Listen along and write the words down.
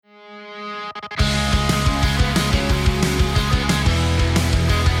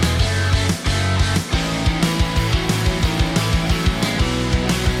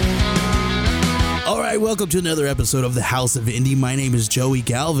welcome to another episode of the House of Indie. My name is Joey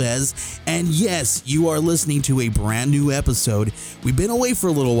Galvez, and yes, you are listening to a brand new episode. We've been away for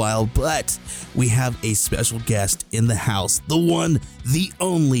a little while, but we have a special guest in the house, the one, the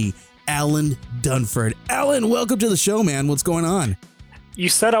only, Alan Dunford. Alan, welcome to the show, man. What's going on? You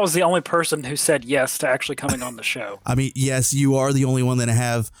said I was the only person who said yes to actually coming on the show. I mean, yes, you are the only one that I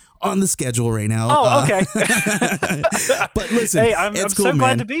have on the schedule right now. Oh, okay. But listen, hey, I'm cool, so glad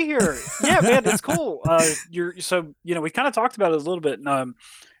man. to be here. Yeah, man, it's cool. We kind of talked about it a little bit. And,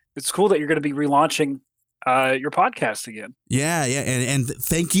 it's cool that you're going to be relaunching your podcast again. Yeah, and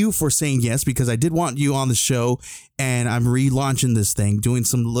thank you for saying yes, because I did want you on the show, and I'm relaunching this thing, doing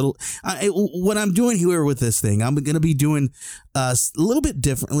some little. What I'm doing here with this thing, I'm going to be doing a little bit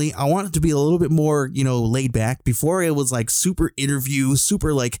differently. I want it to be a little bit more, laid back. Before it was like super interview,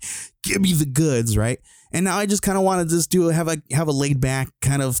 super like give me the goods, right? And now I just kind of want to just have a laid back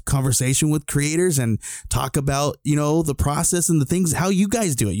kind of conversation with creators and talk about, the process and the things, how you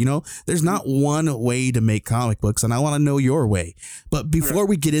guys do it. There's not one way to make comic books, and I want to know your way. But before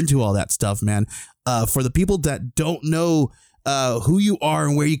we get into all that stuff, man, for the people that don't know who you are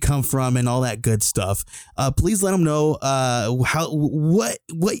and where you come from and all that good stuff, please let them know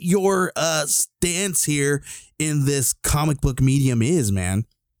what your stance here in this comic book medium is, man.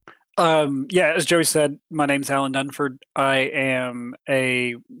 As Joey said, my name's Alan Dunford. I am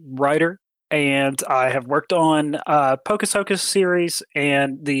a writer, and I have worked on Pocus Hocus series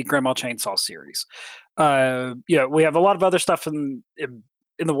and the Grandma Chainsaw series. We have a lot of other stuff in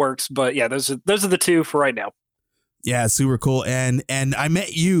the works, but yeah, those are the two for right now. Yeah, super cool. And I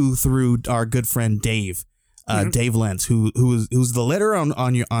met you through our good friend Dave, Dave Lentz, who's the letterer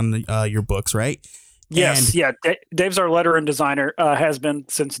on your books, right? Yes, Dave's our letterer and designer, has been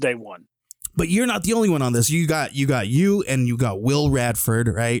since day one. But you're not the only one on this. You got you and you got Will Radford,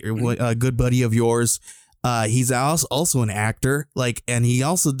 right? A good buddy of yours. He's also an actor, and he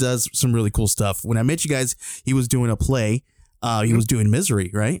also does some really cool stuff. When I met you guys, he was doing a play. He was doing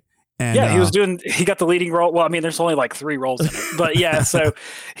Misery, right? And, he got the leading role. Well, I mean, there's only like 3 roles in it, but yeah, so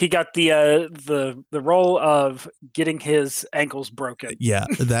he got the role of getting his ankles broken. Yeah,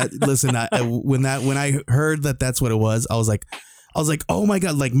 listen, when I heard that's what it was, I was like, oh my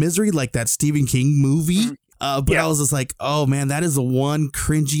God, like Misery, like that Stephen King movie. I was just like, oh man, that is the one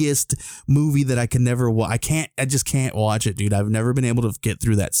cringiest movie that I can never watch. I just can't watch it, dude. I've never been able to get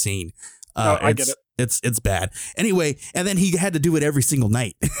through that scene. I get it. It's bad. Anyway, and then he had to do it every single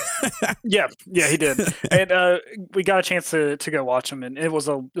night. yeah, he did. And we got a chance to go watch him, and it was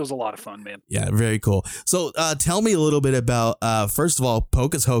a lot of fun, man. Yeah, very cool. So tell me a little bit about first of all,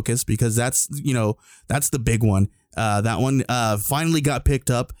 Pocus Hocus, because that's the big one. That one finally got picked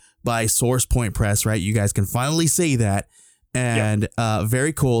up by Source Point Press, right? You guys can finally say that. And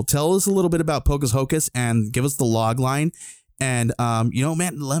very cool. Tell us a little bit about Pocus Hocus and give us the log line. And,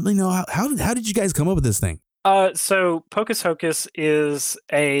 man, let me know how did you guys come up with this thing? So Pocus Hocus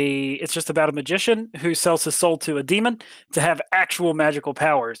it's just about a magician who sells his soul to a demon to have actual magical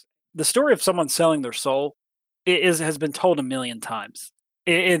powers. The story of someone selling their soul has been told a million times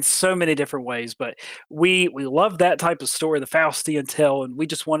in so many different ways, but we love that type of story, the Faustian tale, and we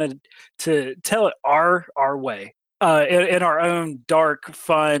just wanted to tell it our way, in our own dark,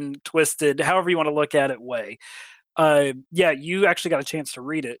 fun, twisted, however you want to look at it way. You actually got a chance to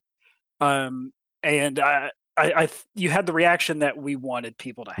read it, and you had the reaction that we wanted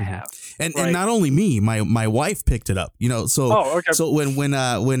people to have, and right? And not only me, my wife picked it up, So when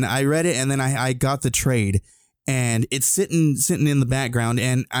I read it, and then I got the trade, and it's sitting in the background,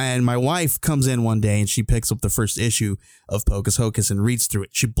 and my wife comes in one day and she picks up the first issue of Pocus Hocus and reads through it.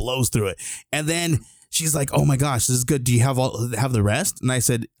 She blows through it, and then she's like, "Oh my gosh, this is good. Do you have the rest?" And I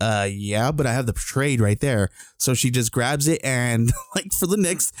said, "Yeah, but I have the trade right there." So she just grabs it, and like for the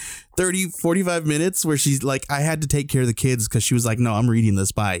next 30-45 minutes, where she's like, I had to take care of the kids because she was like, "No, I'm reading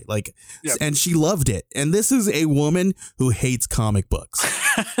this by and she loved it. And this is a woman who hates comic books.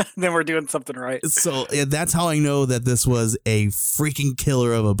 Then we're doing something right. So that's how I know that this was a freaking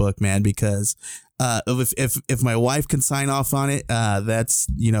killer of a book, man. Because if my wife can sign off on it, that's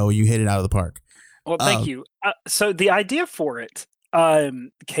you hit it out of the park. Well, thank you. So the idea for it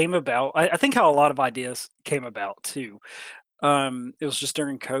came about. I think how a lot of ideas came about too. It was just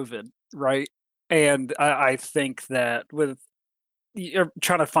during COVID, right? And I think that with you're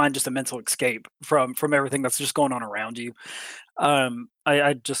trying to find just a mental escape from everything that's just going on around you.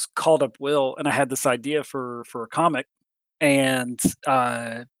 I just called up Will, and I had this idea for a comic, and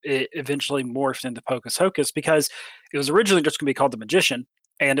it eventually morphed into Pocus Hocus because it was originally just going to be called The Magician.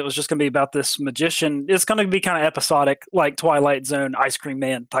 and it was just going to be about this magician. It's going to be kind of episodic, like Twilight Zone, Ice Cream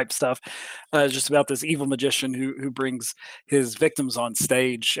Man type stuff. It's just about this evil magician who brings his victims on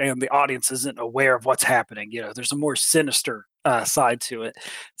stage, and the audience isn't aware of what's happening. There's a more sinister side to it.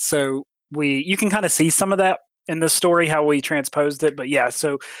 So you can kind of see some of that in this story, how we transposed it. But yeah,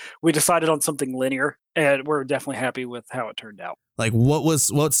 so we decided on something linear, and we're definitely happy with how it turned out. Like,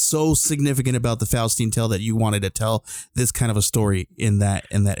 what's so significant about the Faustine tale that you wanted to tell this kind of a story in that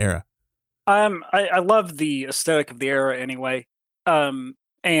era? I love the aesthetic of the era anyway.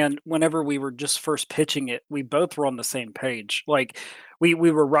 And whenever we were just first pitching it, we both were on the same page. Like, we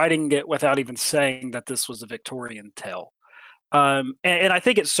were writing it without even saying that this was a Victorian tale. And I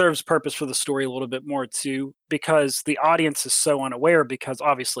think it serves purpose for the story a little bit more too, because the audience is so unaware. Because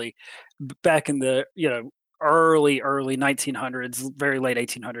obviously, back in the early 1900s, very late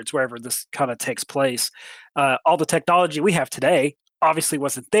 1800s, wherever this kind of takes place, all the technology we have today obviously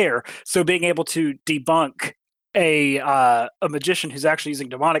wasn't there. So being able to debunk a magician who's actually using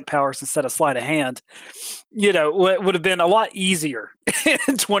demonic powers instead of sleight of hand, would have been a lot easier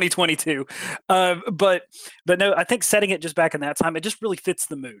in 2022. But no, I think setting it just back in that time, it just really fits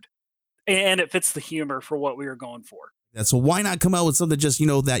the mood, and it fits the humor for what we were going for. Yeah, so why not come out with something just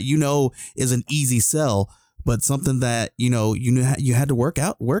that is an easy sell, but something that you had to work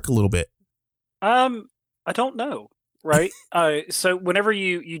a little bit. I don't know, right? So whenever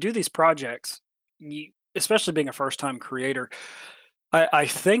you do these projects, especially being a first time creator, I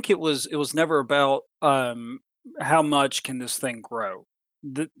think it was never about how much can this thing grow.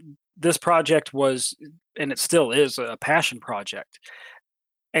 This project was, and it still is, a passion project.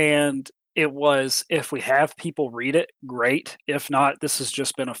 And it was, if we have people read it, great. If not, this has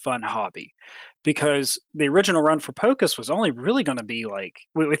just been a fun hobby. Because the original run for Pocus was only really going to be like,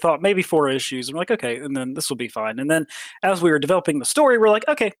 we thought maybe 4 issues. And we're like, okay, and then this will be fine. And then as we were developing the story, we're like,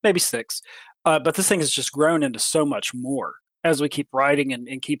 okay, maybe 6. But this thing has just grown into so much more as we keep writing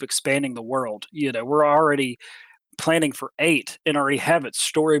and keep expanding the world. We're already planning for 8 and already have it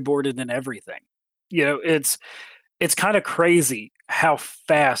storyboarded and everything. It's kind of crazy how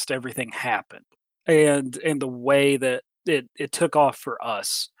fast everything happened, and the way that it took off for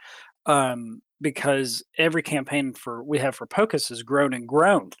us. Because every campaign we have for Pocus has grown and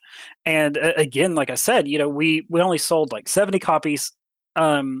grown. And again, like I said, we only sold like 70 copies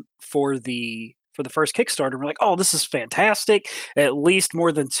for the first Kickstarter. We're like, oh, this is fantastic. At least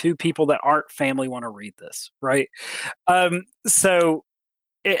more than 2 people that aren't family want to read this, right? So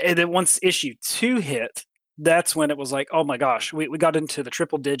and then once issue 2 hit, that's when it was like, oh my gosh, we got into the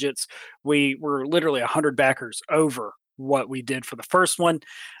triple digits. We were literally 100 backers over what we did for the first one,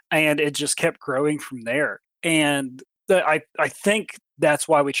 and it just kept growing from there. And I think that's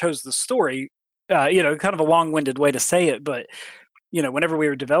why we chose the story. Kind of a long-winded way to say it, but whenever we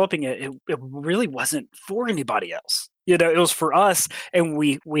were developing it, it really wasn't for anybody else. It was for us, and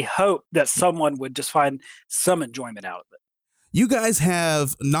we hope that someone would just find some enjoyment out of it. You guys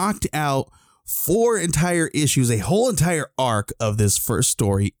have knocked out 4 entire issues, a whole entire arc of this first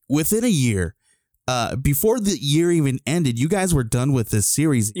story within a year. Before the year even ended, you guys were done with this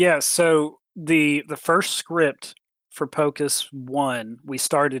series. Yeah, so the first script for Pocus 1, we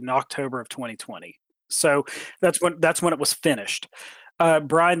started in October of 2020. So that's when it was finished.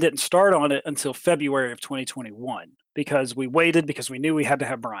 Brian didn't start on it until February of 2021 because we waited, because we knew we had to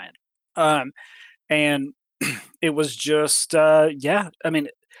have Brian. And it was just, I mean,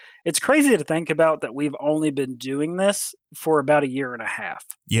 it's crazy to think about that we've only been doing this for about a year and a half.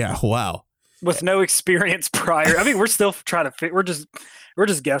 Yeah, wow. With no experience prior. I mean, we're still trying to we're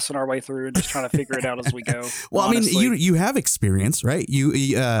just guessing our way through and just trying to figure it out as we go. Well, honestly. I mean, you have experience, right?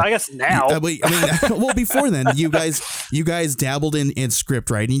 I guess now. Well, before then, you guys dabbled in script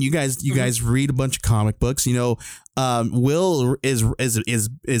writing. You guys read a bunch of comic books. Will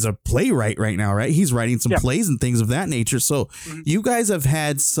is a playwright right now, right? He's writing some plays and things of that nature. So you guys have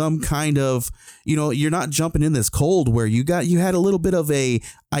had some kind of, you're not jumping in this cold where you had a little bit of a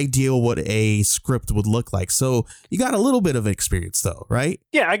idea what a script would look like. So you got a little bit of experience though, right?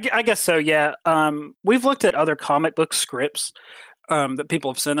 Yeah, I guess so. Yeah. We've looked at other comic book scripts that people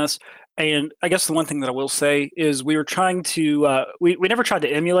have sent us. And I guess the one thing that I will say is we were trying to, we never tried to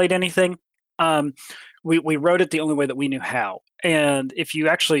emulate anything. We wrote it the only way that we knew how. And if you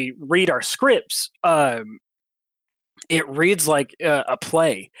actually read our scripts, it reads like a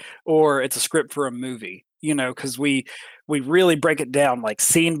play, or it's a script for a movie, because we really break it down like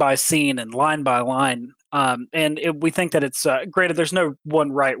scene by scene and line by line. We think that it's granted. There's no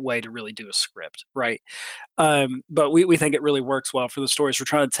one right way to really do a script, right? But we think it really works well for the stories we're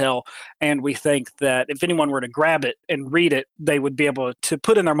trying to tell, and we think that if anyone were to grab it and read it, they would be able to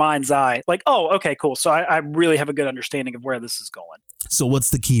put in their mind's eye, like, oh, okay, cool. So I really have a good understanding of where this is going. So what's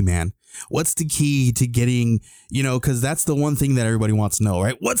the key, man? What's the key to getting, because that's the one thing that everybody wants to know,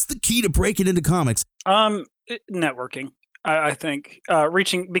 right? What's the key to breaking into comics? Networking, I think,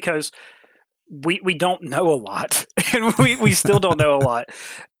 reaching, because we don't know a lot, and we still don't know a lot.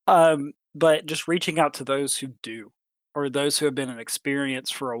 But just reaching out to those who do, or those who have been an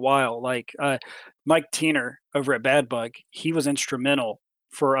experience for a while, like Mike Tiener over at Bad Bug, he was instrumental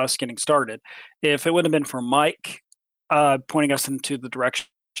for us getting started. If it wouldn't have been for Mike pointing us into the direction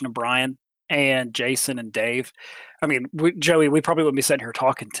of Brian and Jason and Dave, I mean, Joey, we probably wouldn't be sitting here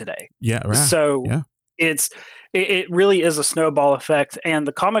talking today. Yeah, right. So yeah. It really is a snowball effect, and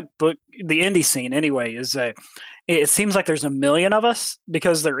the comic book, the indie scene anyway, it seems like there's a million of us,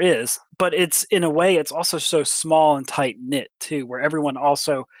 because there is, but it's, in a way, it's also so small and tight knit too, where everyone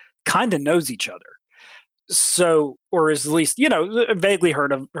also kind of knows each other. So, or is at least, vaguely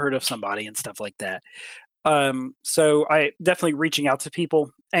heard of somebody and stuff like that. So I definitely reaching out to people,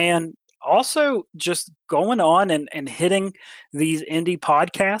 and also just going on and hitting these indie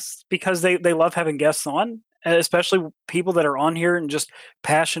podcasts, because they love having guests on, especially people that are on here and just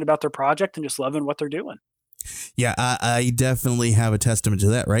passionate about their project and just loving what they're doing. Yeah, I definitely have a testament to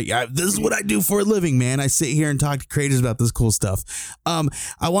that, right? This is what I do for a living, man. I sit here and talk to creators about this cool stuff.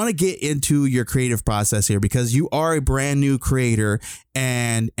 I want to get into your creative process here, because you are a brand new creator,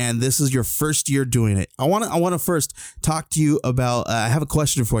 and this is your first year doing it. I want to first talk to you about. I have a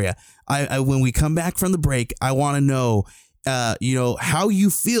question for you. When we come back from the break, I want to know, how you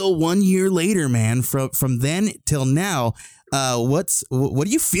feel 1 year later, man. From then till now. What are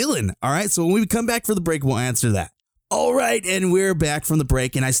you feeling? All right. So when we come back for the break, we'll answer that. All right. And we're back from the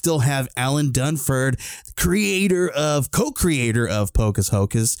break, and I still have Alan Dunford, co-creator of Pocus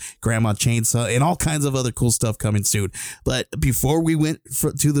Hocus, Grandma Chainsaw, and all kinds of other cool stuff coming soon. But before we went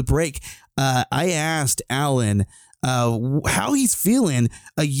to the break, I asked Alan how he's feeling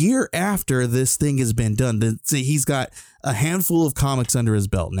a year after this thing has been done. He's got a handful of comics under his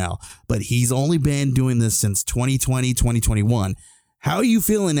belt now, but he's only been doing this since 2020, 2021. How are you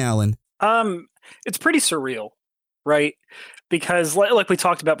feeling, Alan? It's pretty surreal, right? Because like we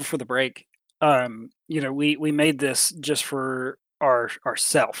talked about before the break, we made this just for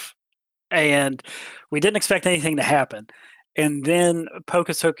ourself, and we didn't expect anything to happen. And then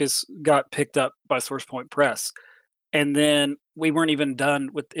Pocus Hocus got picked up by Source Point Press. And then we weren't even done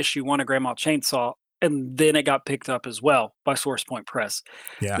with issue 1 of Grandma Chainsaw, and then it got picked up as well by Source Point Press.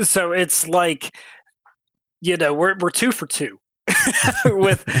 Yeah. So it's like, we're 2 for 2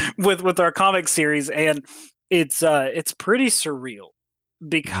 with our comic series, and it's pretty surreal,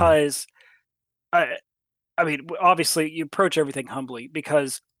 because I mean, obviously you approach everything humbly,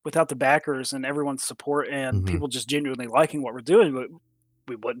 because without the backers and everyone's support and people just genuinely liking what we're doing,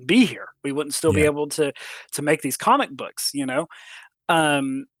 we wouldn't be here. We wouldn't still be able to make these comic books,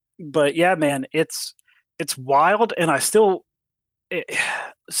 But yeah, man, it's wild, and I still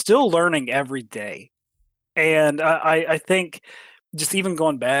learning every day. And I think just even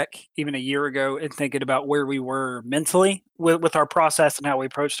going back even a year ago and thinking about where we were mentally with our process and how we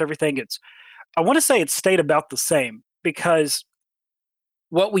approached everything, I want to say it's stayed about the same, because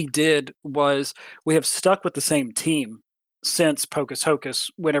what we did was we have stuck with the same team since Pocus Hocus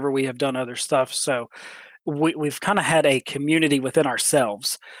whenever we have done other stuff. So we've kind of had a community within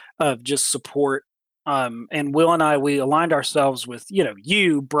ourselves of just support. And Will and I, we aligned ourselves with,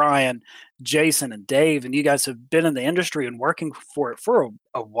 you, Brian, Jason, and Dave, and you guys have been in the industry and working for it for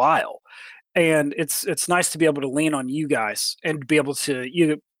a while. And it's nice to be able to lean on you guys and be able to,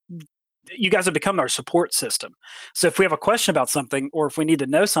 you guys have become our support system. So if we have a question about something, or if we need to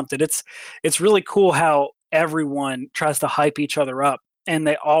know something, it's really cool how everyone tries to hype each other up, and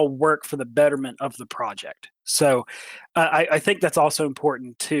they all work for the betterment of the project. So I think that's also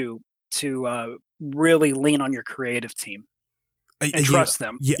important too, to really lean on your creative team and trust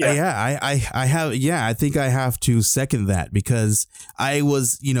them. I think I have to second that, because I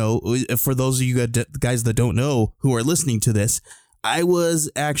was, for those of you guys that don't know who are listening to this, I was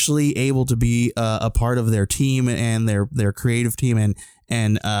actually able to be a part of their team and their creative team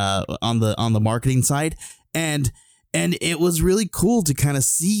and on the marketing side. And it was really cool to kind of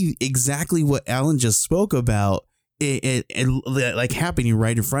see exactly what Alan just spoke about like happening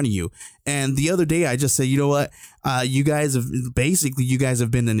right in front of you. And the other day I just said, you know what, you guys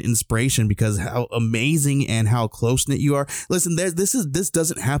have been an inspiration because how amazing and how close knit you are. Listen, this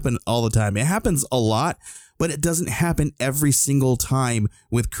doesn't happen all the time. It happens a lot, but it doesn't happen every single time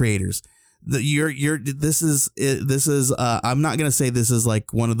with creators. This is I'm not gonna say this is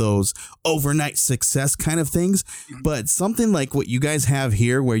like one of those overnight success kind of things, but something like what you guys have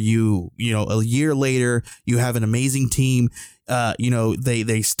here, where you know a year later you have an amazing team. You know,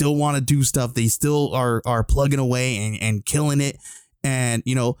 they still want to do stuff. They still are plugging away and killing it. And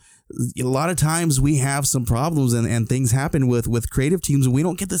you know, a lot of times we have some problems and things happen with creative teams, and we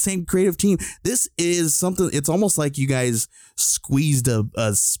don't get the same creative team. This is something, it's almost like you guys squeezed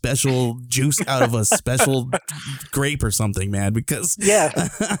a special juice out of a special grape or something, man, because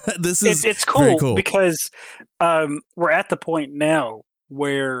this is it's cool because we're at the point now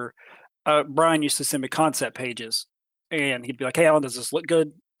where Brian used to send me concept pages and he'd be like, hey, Alan, does this look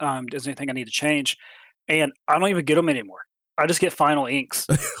good? Is there anything I need to change? And I don't even get them anymore. I just get final inks.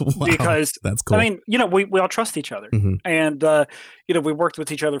 Wow, because that's cool. I mean, you know, we all trust each other, and you know, we worked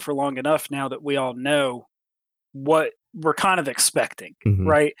with each other for long enough now that we all know what we're kind of expecting,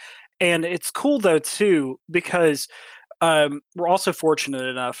 right? And it's cool though too because we're also fortunate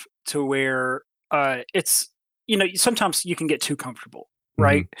enough to where it's, you know, sometimes you can get too comfortable,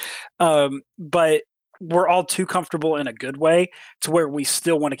 right? But we're all too comfortable in a good way to where we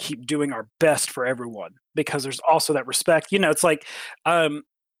still want to keep doing our best for everyone because there's also that respect. You know, it's like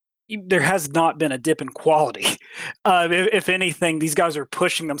there has not been a dip in quality. If anything, these guys are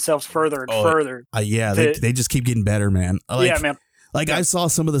pushing themselves further and further. They just keep getting better, man. Man. Like I saw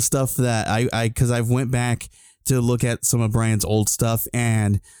some of the stuff that because I've went back to look at some of Brian's old stuff,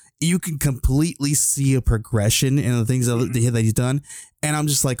 and you can completely see a progression in the things that he's done. And I'm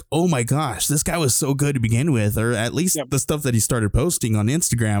just like, oh my gosh, this guy was so good to begin with, or at least the stuff that he started posting on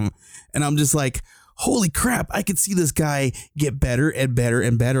Instagram. And I'm just like, holy crap, I could see this guy get better and better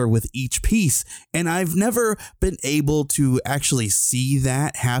and better with each piece. And I've never been able to actually see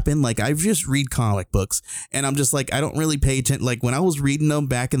that happen. Like, I've just read comic books and I'm just like, I don't really pay attention. Like when I was reading them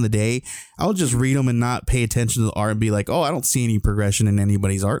back in the day, I would just read them and not pay attention to the art and be like, oh, I don't see any progression in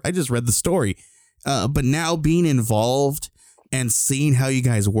anybody's art. I just read the story. But now being involved and seeing how you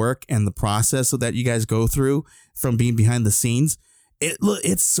guys work and the process so that you guys go through from being behind the scenes,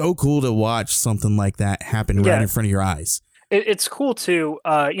 it's so cool to watch something like that happen right in front of your eyes. It's cool too,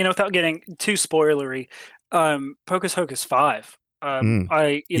 you know, without getting too spoilery, Pocus Hocus 5.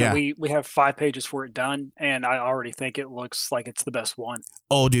 We have 5 pages for it done, and I already think it looks like it's the best one.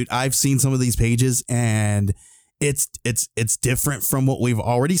 Oh, dude, I've seen some of these pages, and it's different from what we've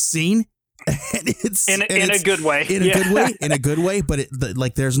already seen. And it's in a good way, in a good way, but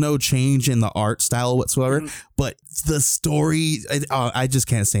like there's no change in the art style whatsoever. But the story, I just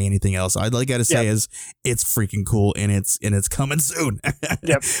can't say anything else. All I gotta say is it's freaking cool, and it's coming soon.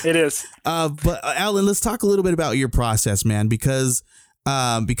 Yep, it is. But Alan, let's talk a little bit about your process, man, because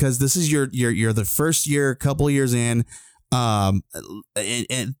this is your the first year, couple years in.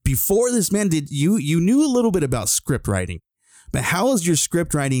 And before this, man, you knew a little bit about script writing, but how has your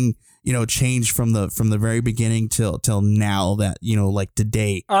script writing, you know, changed from the very beginning till now, that, you know, like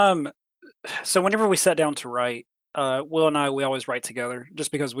today? So whenever we sat down to write, Will and I, we always write together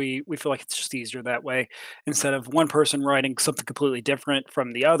just because we feel like it's just easier that way instead of one person writing something completely different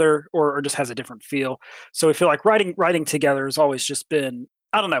from the other or just has a different feel. So we feel like writing together has always just been,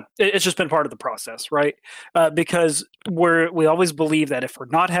 I don't know, it's just been part of the process, right? Because we always believe that if we're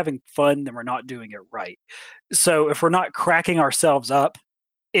not having fun, then we're not doing it right. So if we're not cracking ourselves up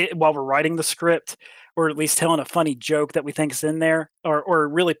while we're writing the script, or at least telling a funny joke that we think is in there, or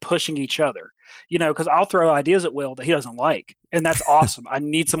really pushing each other, you know, because I'll throw ideas at Will that he doesn't like, and that's awesome. I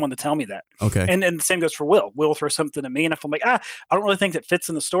need someone to tell me that. Okay. And the same goes for Will. Will throw something at me, and if I'm like, I don't really think that fits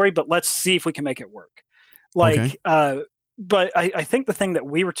in the story, but let's see if we can make it work. Like, but I think the thing that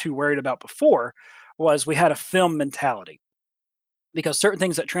we were too worried about before was we had a film mentality, because certain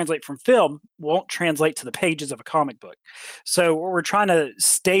things that translate from film won't translate to the pages of a comic book. So we're trying to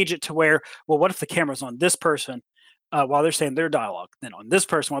stage it to where, well, what if the camera's on this person while they're saying their dialogue, then on this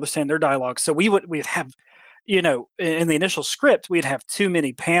person while they're saying their dialogue? So we'd have, you know, in the initial script, we'd have too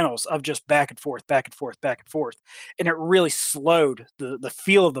many panels of just back and forth, back and forth, back and forth. And it really slowed the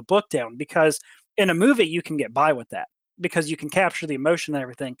feel of the book down, because in a movie, you can get by with that because you can capture the emotion and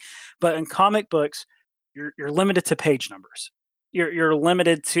everything. But in comic books, you're limited to page numbers. You're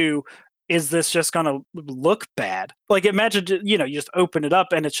limited to, is this just going to look bad? Like, imagine, you know, you just open it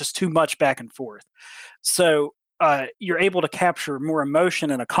up and it's just too much back and forth. So you're able to capture more emotion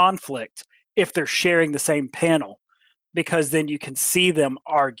in a conflict if they're sharing the same panel because then you can see them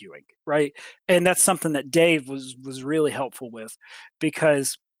arguing, right? And that's something that Dave was really helpful with,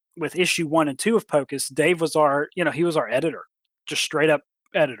 because with issue 1 and 2 of Pocus, Dave was our, he was our editor, just straight up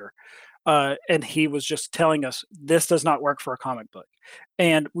editor. And he was just telling us this does not work for a comic book.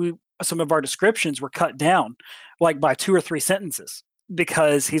 And some of our descriptions were cut down like by 2 or 3 sentences,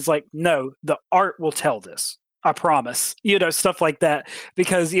 because he's like, no, the art will tell this. I promise, stuff like that,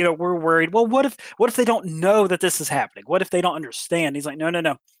 because, we're worried. Well, what if they don't know that this is happening? What if they don't understand? He's like, no, no,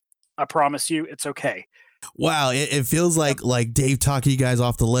 no. I promise you, it's okay. Wow, it feels like Dave talking you guys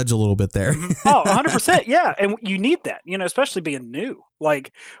off the ledge a little bit there. Oh, 100%. Yeah. And you need that, especially being new.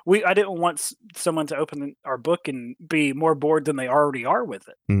 Like I didn't want someone to open our book and be more bored than they already are with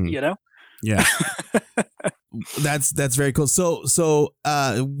it, Yeah. That's very cool. So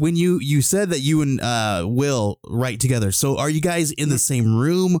when you said that you and Will write together, so are you guys in the same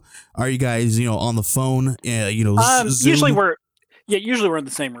room? Are you guys, on the phone, Zoom? Usually we're in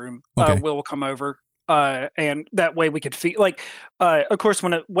the same room. Okay. Will come over. And that way we could feel like, of course,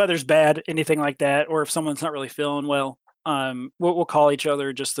 when the weather's bad, anything like that, or if someone's not really feeling well, we'll call each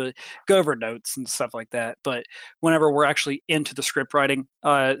other just to go over notes and stuff like that. But whenever we're actually into the script writing,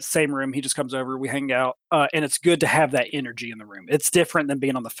 same room, he just comes over, we hang out, and it's good to have that energy in the room. It's different than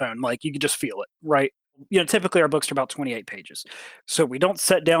being on the phone. Like you can just feel it, right? Typically our books are about 28 pages. So we don't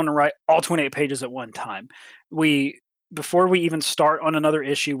sit down and write all 28 pages at one time. Before we even start on another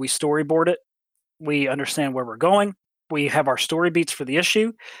issue, we storyboard it. We understand where we're going. We have our story beats for the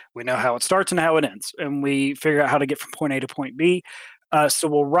issue. We know how it starts and how it ends, and we figure out how to get from point A to point B. So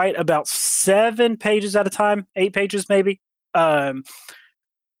we'll write about 7 pages at a time, 8 pages maybe, and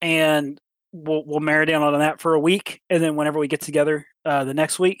we'll marinate on that for a week. And then whenever we get together the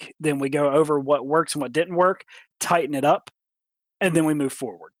next week, then we go over what works and what didn't work, tighten it up, and then we move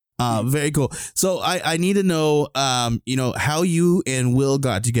forward. Very cool. So I need to know, how you and Will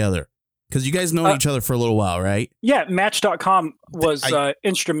got together. Because you guys know each other for a little while, right? Yeah, Match.com was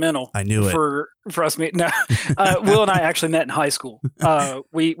instrumental. I knew it. For us meeting. No, Will and I actually met in high school.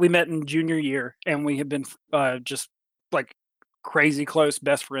 We met in junior year, and we have been just like crazy close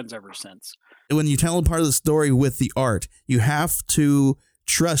best friends ever since. When you tell a part of the story with the art, you have to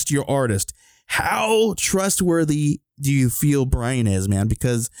trust your artist. How trustworthy do you feel Brian is, man?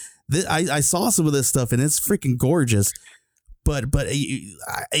 Because I saw some of this stuff, and it's freaking gorgeous. But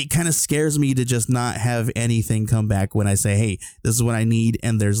it kind of scares me to just not have anything come back when I say, hey, this is what I need.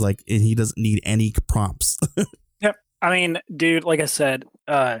 And he doesn't need any prompts. Yep. I mean, dude, like I said,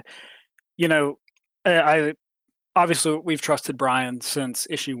 I obviously we've trusted Brian since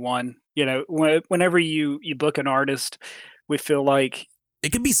issue 1. Whenever you book an artist, we feel like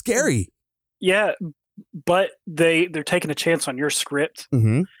it can be scary. Yeah. But they're taking a chance on your script.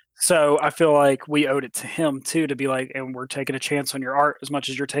 Mm-hmm. So I feel like we owed it to him too, to be like, and we're taking a chance on your art as much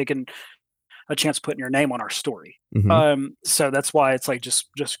as you're taking a chance putting your name on our story. Mm-hmm. So that's why it's like, just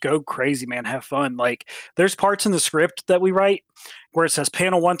go crazy, man. Have fun. Like there's parts in the script that we write where it says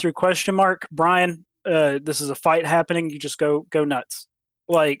panel 1 through question mark, Brian, this is a fight happening. You just go nuts.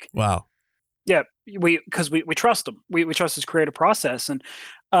 Like, wow. Yeah. Because we trust him. We trust his creative process. And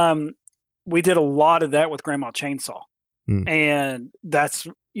we did a lot of that with Grandma Chainsaw. And that's,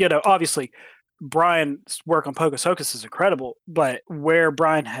 obviously Brian's work on Pocus Hocus is incredible, but where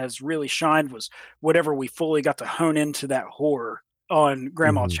Brian has really shined was whatever we fully got to hone into that horror on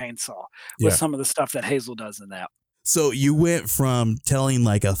Grandma Chainsaw with some of the stuff that Hazel does in that. So you went from telling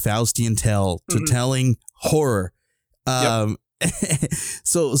like a Faustian tale to telling horror. Yep.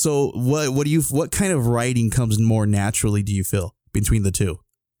 So what kind of writing comes more naturally, do you feel, between the two?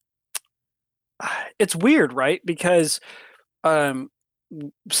 It's weird, right? Because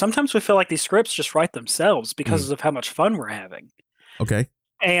sometimes we feel like these scripts just write themselves because of how much fun we're having. Okay.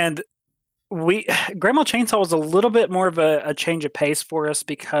 And Grandma Chainsaw was a little bit more of a change of pace for us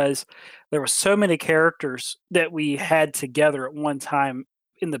because there were so many characters that we had together at one time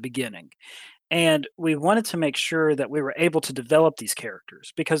in the beginning. And we wanted to make sure that we were able to develop these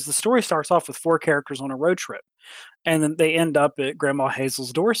characters because the story starts off with 4 characters on a road trip and then they end up at Grandma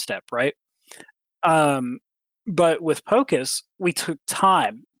Hazel's doorstep, right? But with Pocus, we took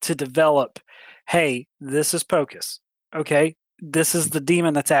time to develop, hey, this is Pocus. Okay. This is the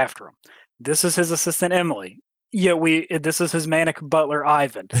demon that's after him. This is his assistant, Emily. Yeah. This is his manic butler,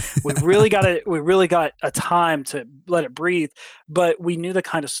 Ivan. We really got a time to let it breathe, but we knew the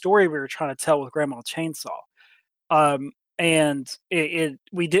kind of story we were trying to tell with Grandma Chainsaw. And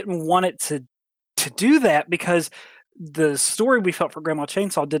we didn't want it to do that because the story we felt for Grandma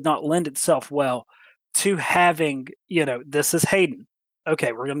Chainsaw did not lend itself well to having, this is Hayden.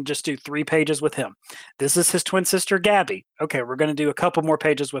 Okay, we're going to just do 3 pages with him. This is his twin sister, Gabby. Okay, we're going to do a couple more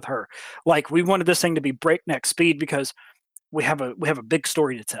pages with her. Like, we wanted this thing to be breakneck speed because we have a big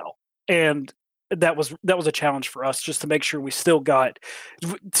story to tell, and that was a challenge for us, just to make sure we still got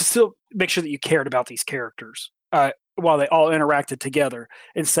to still make sure that you cared about these characters while they all interacted together,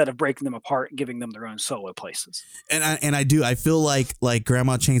 instead of breaking them apart and giving them their own solo places. I feel like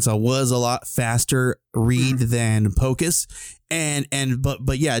Grandma Chainsaw was a lot faster read than Pocus,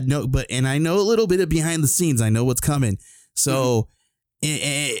 but yeah, no, but and I know a little bit of behind the scenes. I know what's coming, so.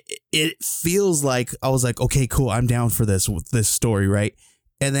 It feels like I was like, okay, cool, I'm down for this story, right?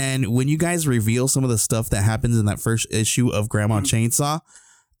 And then when you guys reveal some of the stuff that happens in that first issue of Grandma Chainsaw,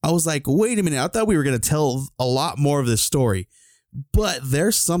 I was like, wait a minute, I thought we were going to tell a lot more of this story, but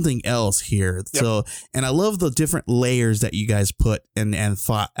there's something else here. Yep. So, and I love the different layers that you guys put and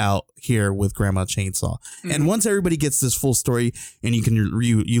thought out here with Grandma Chainsaw. And once everybody gets this full story and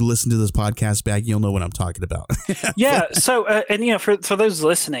you listen to this podcast back, you'll know what I'm talking about. Yeah. So, and for those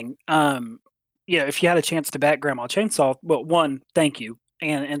listening, if you had a chance to back Grandma Chainsaw, well, one, thank you.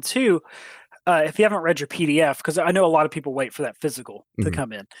 And two, if you haven't read your PDF, because I know a lot of people wait for that physical to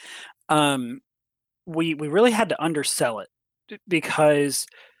come in, we really had to undersell it, because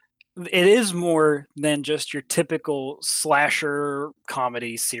it is more than just your typical slasher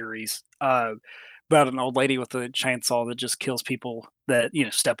comedy series about an old lady with a chainsaw that just kills people that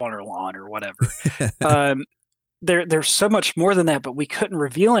step on her lawn or whatever. There's so much more than that, but we couldn't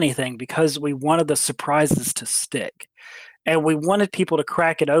reveal anything because we wanted the surprises to stick, and we wanted people to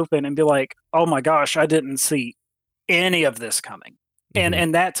crack it open and be like, "Oh my gosh, I didn't see any of this coming,"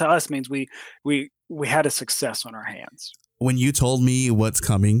 and that to us means we had a success on our hands. When you told me what's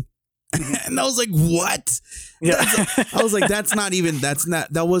coming, and I was like, what? Yeah. I was like,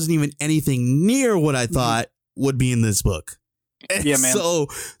 that wasn't even anything near what I thought would be in this book. And yeah, man.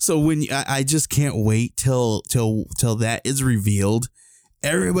 So when I just can't wait till that is revealed.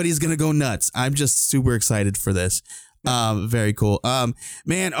 Everybody's going to go nuts. I'm just super excited for this. Very cool.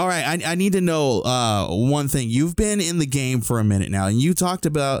 Man, all right. I need to know one thing. You've been in the game for a minute now, and you talked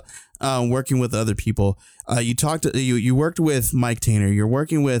about working with other people. You worked with Mike Tainer. You're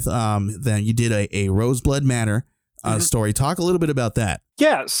working with then you did a Roseblood Manor story. Talk a little bit about that.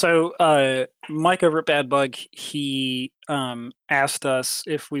 Yeah. So Mike over at Bad Bug, he asked us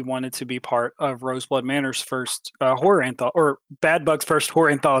if we wanted to be part of Roseblood Manor's first horror anthology, or Bad Bug's first horror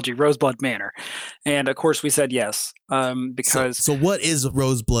anthology, Roseblood Manor, and of course we said yes. Because so what is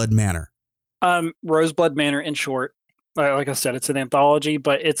Roseblood Manor? Roseblood Manor, in short, like I said, it's an anthology,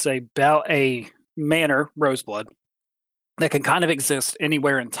 but it's about a manor, Roseblood, that can kind of exist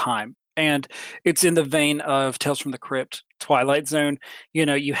anywhere in time. And it's in the vein of Tales from the Crypt, Twilight Zone.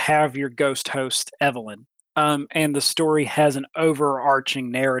 You have your ghost host, Evelyn. And the story has an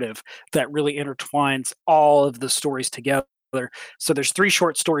overarching narrative that really intertwines all of the stories together. So there's 3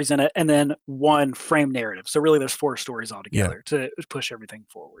 short stories in it, and then 1 frame narrative. So really there's 4 stories altogether to push everything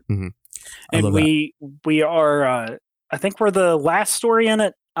forward. And we are, I think we're the last story in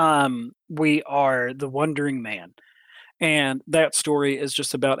it. We are The Wandering Man. And that story is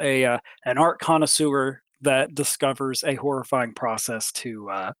just about an art connoisseur that discovers a horrifying process to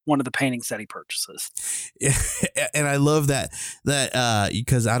one of the paintings that he purchases. And I love that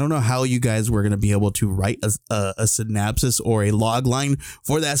because I don't know how you guys were going to be able to write a synopsis or a log line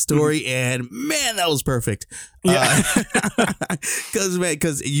for that story. And man, that was perfect. Yeah.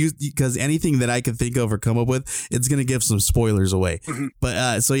 Because anything that I can think of or come up with, it's going to give some spoilers away.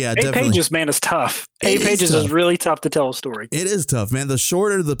 But so yeah, 8 definitely. pages, man, is tough. 8 pages is really tough to tell a story. It is tough, man. The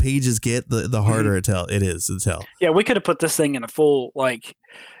shorter the pages get, the harder to tell. It is to tell. Yeah, we could have put this thing in a full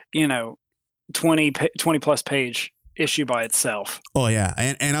 20 plus page issue by itself. Oh yeah,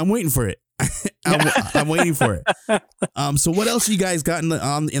 and I'm waiting for it. I'm waiting for it. So what else you guys got in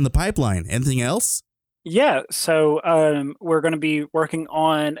the pipeline? Anything else? Yeah, so we're going to be working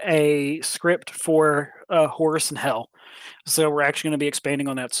on a script for Horus and Hell. So we're actually going to be expanding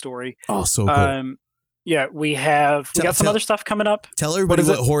on that story. Oh, so cool. Yeah, we got some other stuff coming up. Tell everybody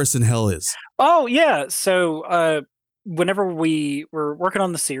what Horus and Hell is. Oh yeah, so whenever we were working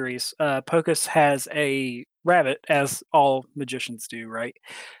on the series, Pocus has a rabbit, as all magicians do, right?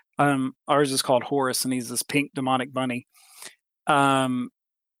 Ours is called Horus, and he's this pink demonic bunny.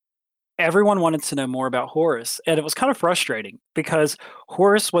 Everyone wanted to know more about Horus, and it was kind of frustrating because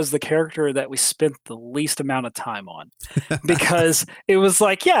Horus was the character that we spent the least amount of time on, because it was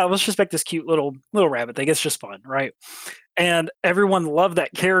like, yeah, let's just make this cute little rabbit thing. It's just fun, right? And everyone loved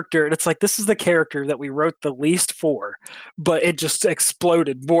that character, and it's like, this is the character that we wrote the least for, but it just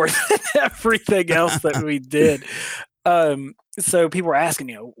exploded more than everything else that we did. So people were asking,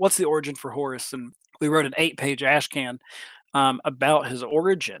 what's the origin for Horus? And we wrote an 8-page ashcan about his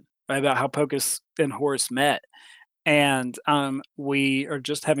origin, about how Pocus and Horus met. And we are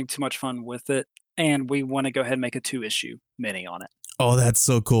just having too much fun with it. And we want to go ahead and make a 2-issue mini on it. Oh, that's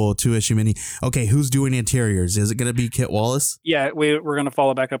so cool. 2-issue mini. Okay, who's doing interiors? Is it going to be Kit Wallace? Yeah, we're going to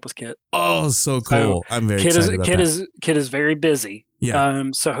follow back up with Kit. Oh, so cool. I'm very excited about that. Kit is very busy. Yeah.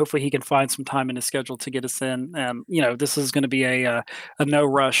 So hopefully he can find some time in his schedule to get us in. This is going to be a no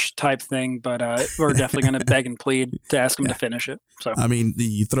rush type thing, but we're definitely going to beg and plead to ask him to finish it. So I mean,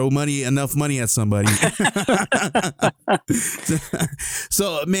 you throw enough money at somebody.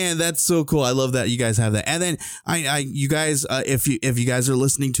 So man, that's so cool. I love that you guys have that. And then you guys, if you guys are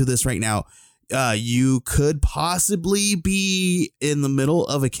listening to this right now, you could possibly be in the middle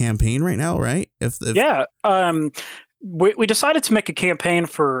of a campaign right now, right? Yeah. We decided to make a campaign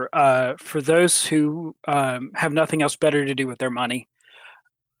for those who have nothing else better to do with their money.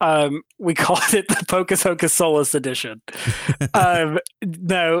 We called it the Pocus Hocus Solus Edition. The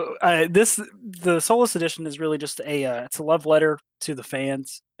Solus Edition is really just it's a love letter to the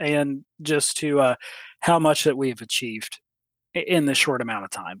fans and just to how much that we've achieved in this short amount of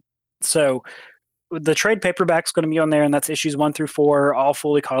time. So the trade paperback's going to be on there, and that's issues 1 through 4, all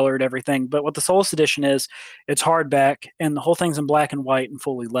fully colored, everything. But what the Solus Edition is, it's hardback, and the whole thing's in black and white and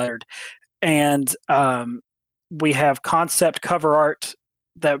fully lettered. And we have concept cover art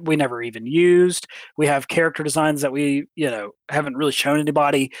that we never even used. We have character designs that we, haven't really shown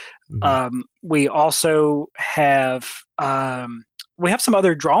anybody. Mm-hmm. We also have some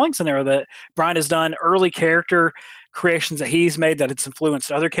other drawings in there that Brian has done, early character creations that he's made that it's influenced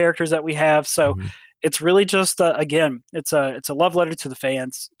other characters that we have. So it's really just again, it's a love letter to the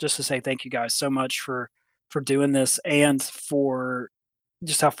fans, just to say thank you guys so much for doing this and for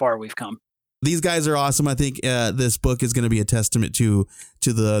just how far we've come. These guys are awesome. I think this book is going to be a testament to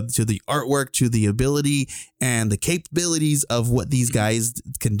the artwork, to the ability and the capabilities of what these guys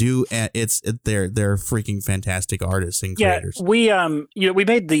can do. And they're freaking fantastic artists and creators. Yeah, we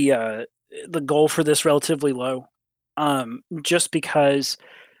made the goal for this relatively low, just because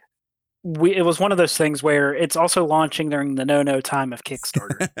it was one of those things where it's also launching during the no time of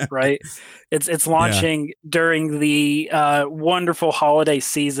Kickstarter, right? It's launching during the wonderful holiday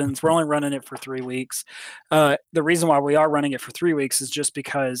seasons. We're only running it for 3 weeks. The reason why we are running it for 3 weeks is just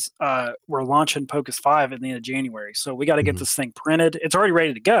because we're launching Pocus 5 at the end of January. So we got to get this thing printed. It's already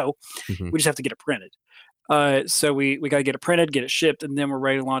ready to go. We just have to get it printed. So we got to get it printed, get it shipped, and then we're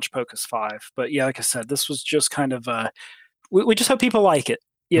ready to launch Pocus 5. But yeah, like I said, this was just kind of we just hope people like it,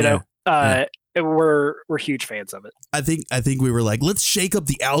 you know. We're huge fans of it. I think we were like, let's shake up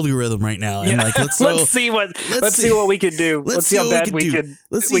the algorithm right now, and like let's see what we can do. Let's see how bad we could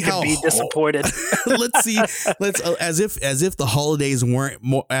be disappointed. let's as if the holidays weren't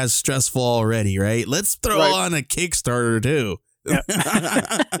as stressful already, right? Let's throw on a Kickstarter too. Yeah.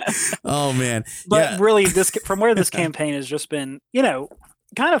 Oh man. But really, from where this campaign has just been,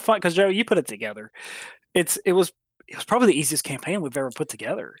 kind of fun, because Joe, you put it together. It was probably the easiest campaign we've ever put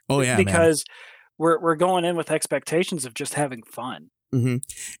together. Oh yeah, because we're going in with expectations of just having fun. Mm-hmm.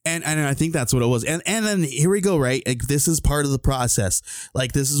 And I think that's what it was. And then here we go, right? Like, this is part of the process.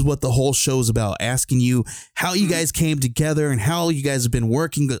 Like, this is what the whole show's about, asking you how you guys came together and how you guys have been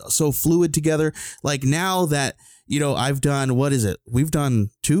working so fluid together. Like, now that, I've done, what is it? We've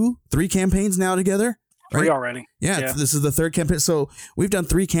done 2-3 campaigns now together. Right? 3 already. Yeah, this is the 3rd campaign. So we've done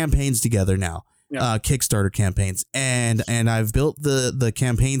 3 campaigns together now. Yeah. Kickstarter campaigns, and I've built the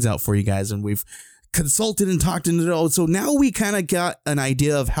campaigns out for you guys, and we've consulted and talked into it all. So now we kind of got an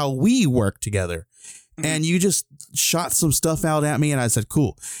idea of how we work together. And you just shot some stuff out at me, and I said,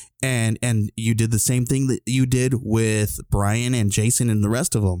 cool. And you did the same thing that you did with Brian and Jason and the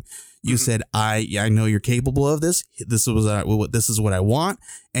rest of them. You said, I know you're capable of this. This is what I want,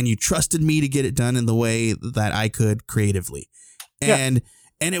 and you trusted me to get it done in the way that I could creatively.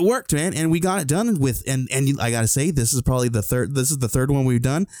 And it worked, man. And we got it done with, and I got to say, this is probably the third one we've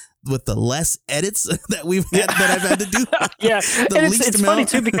done with the less edits that we've had, that I've had to do. Yeah. And it's funny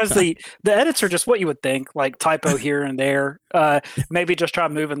too, because the edits are just what you would think, like typo here and there. Maybe just try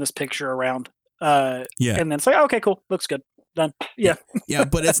moving this picture around. And then say, okay, cool. Looks good. Done. Yeah. Yeah.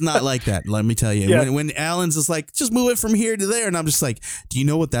 But it's not like that. Let me tell you, when Alan's just like, just move it from here to there. And I'm just like, do you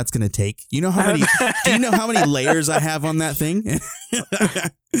know what that's going to take? Do you know how many layers I have on that thing?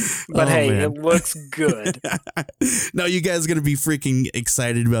 But hey, man, it looks good. No, you guys are going to be freaking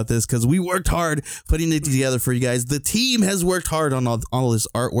excited about this, because we worked hard putting it together for you guys. The team has worked hard on all this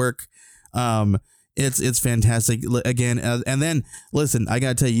artwork. It's fantastic. Again, and then listen, I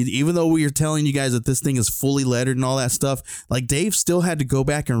gotta tell you, even though we are telling you guys that this thing is fully lettered and all that stuff, like Dave still had to go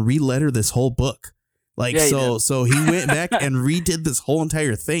back and re-letter this whole book. Like, yeah, so he went back and redid this whole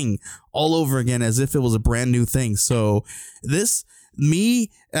entire thing all over again as if it was a brand new thing. So this,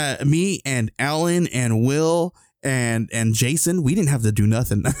 me and Alan and Will and Jason, we didn't have to do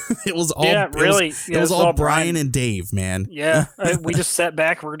nothing. It was all it was all Brian and Dave, man. Yeah, we just sat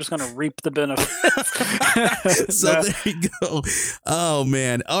back. We're just gonna reap the benefits. So there you go. Oh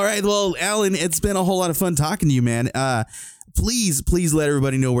man. All right. Well, Alan, it's been a whole lot of fun talking to you, man. Please let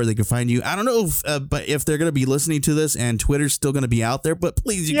everybody know where they can find you. I don't know if they're going to be listening to this and Twitter's still going to be out there, but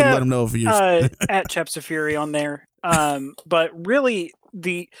please, you can let them know if you're at Chaps of Fury on there. But really,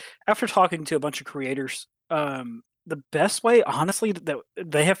 after talking to a bunch of creators, the best way, honestly, that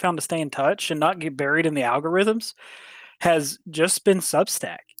they have found to stay in touch and not get buried in the algorithms has just been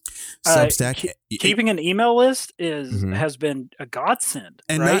Substack. Keeping an email list has been a godsend.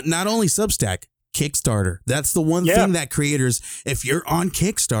 And right? not only Substack, Kickstarter. That's the one thing that creators, if you're on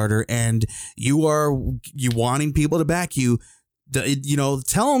Kickstarter and you wanting people to back you,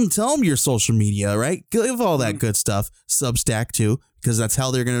 tell them your social media, right? Give all that good stuff. Substack too, because that's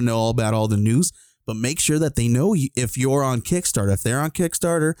how they're going to know all about all the news. But make sure that they know if you're on Kickstarter. If they're on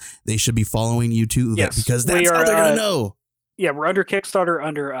Kickstarter, they should be following you too, because that's how they're going to know. Yeah, we're under Kickstarter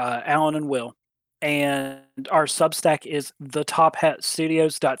under Alan and Will. And our Substack is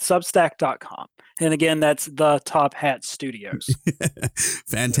thetophatstudios.substack.com. And again, that's the Top Hat Studios.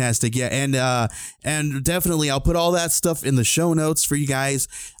 Fantastic. Yeah. And definitely I'll put all that stuff in the show notes for you guys.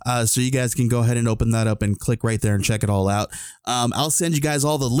 So you guys can go ahead and open that up and click right there and check it all out. I'll send you guys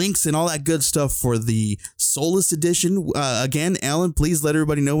all the links and all that good stuff for the Soulless edition. Again, Alan, please let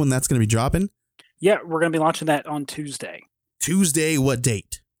everybody know when that's going to be dropping. Yeah, we're going to be launching that on Tuesday. Tuesday, what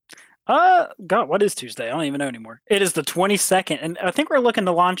date? God, what is Tuesday? I don't even know anymore. It is the 22nd, and I think we're looking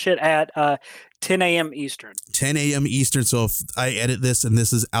to launch it at 10 a.m. Eastern. 10 a.m. Eastern, so if I edit this and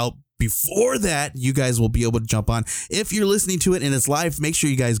this is out before that, you guys will be able to jump on. If you're listening to it and it's live, make sure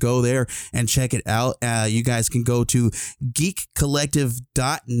you guys go there and check it out. You guys can go to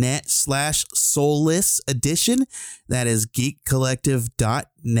geekcollective.net/soulless edition. That is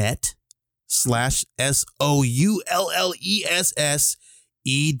geekcollective.net/SOULLESS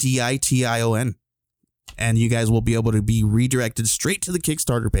EDITION, and you guys will be able to be redirected straight to the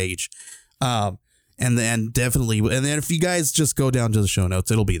Kickstarter page. And then if you guys just go down to the show notes,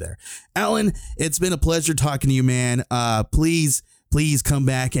 it'll be there. Alan, it's been a pleasure talking to you, man. Please come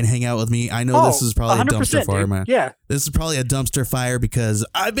back and hang out with me. I know this is probably a dumpster fire, man. Yeah, this is probably a dumpster fire because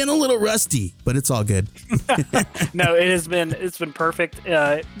I've been a little rusty, but it's all good. No, it's been perfect.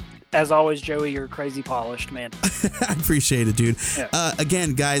 As always, Joey, you're crazy polished, man. I appreciate it, dude. Yeah.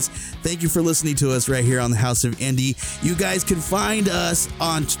 Again, guys, thank you for listening to us right here on the House of Indie. You guys can find us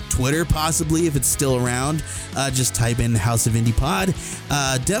on Twitter, possibly, if it's still around. Just type in House of Indie Pod.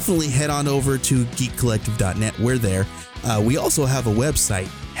 Definitely head on over to geekcollective.net. We're there. We also have a website,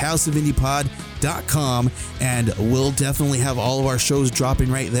 houseofindiepod.com, and we'll definitely have all of our shows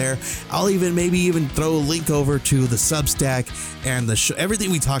dropping right there. I'll maybe even throw a link over to the Substack and the show, everything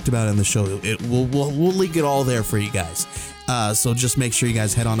we talked about in the show. We'll link it all there for you guys. So just make sure you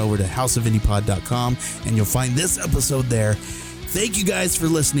guys head on over to houseofindiepod.com and you'll find this episode there. Thank you guys for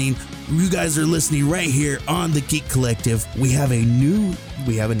listening. You guys are listening right here on the Geek Collective. We have an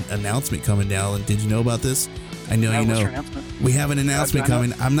announcement coming down. And did you know about this? I know you know. We have an announcement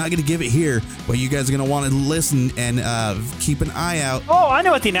coming. I'm not going to give it here, but you guys are going to want to listen and keep an eye out. Oh, I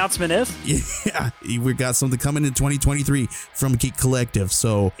know what the announcement is. Yeah, we got something coming in 2023 from Geek Collective.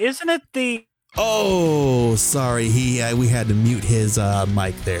 So isn't it the? Oh, sorry. We had to mute his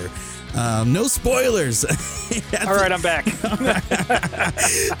mic there. No spoilers. All right, I'm back.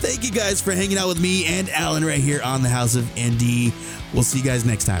 Thank you guys for hanging out with me and Alan right here on the House of Indie. We'll see you guys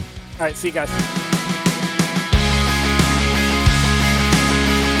next time. All right, see you guys.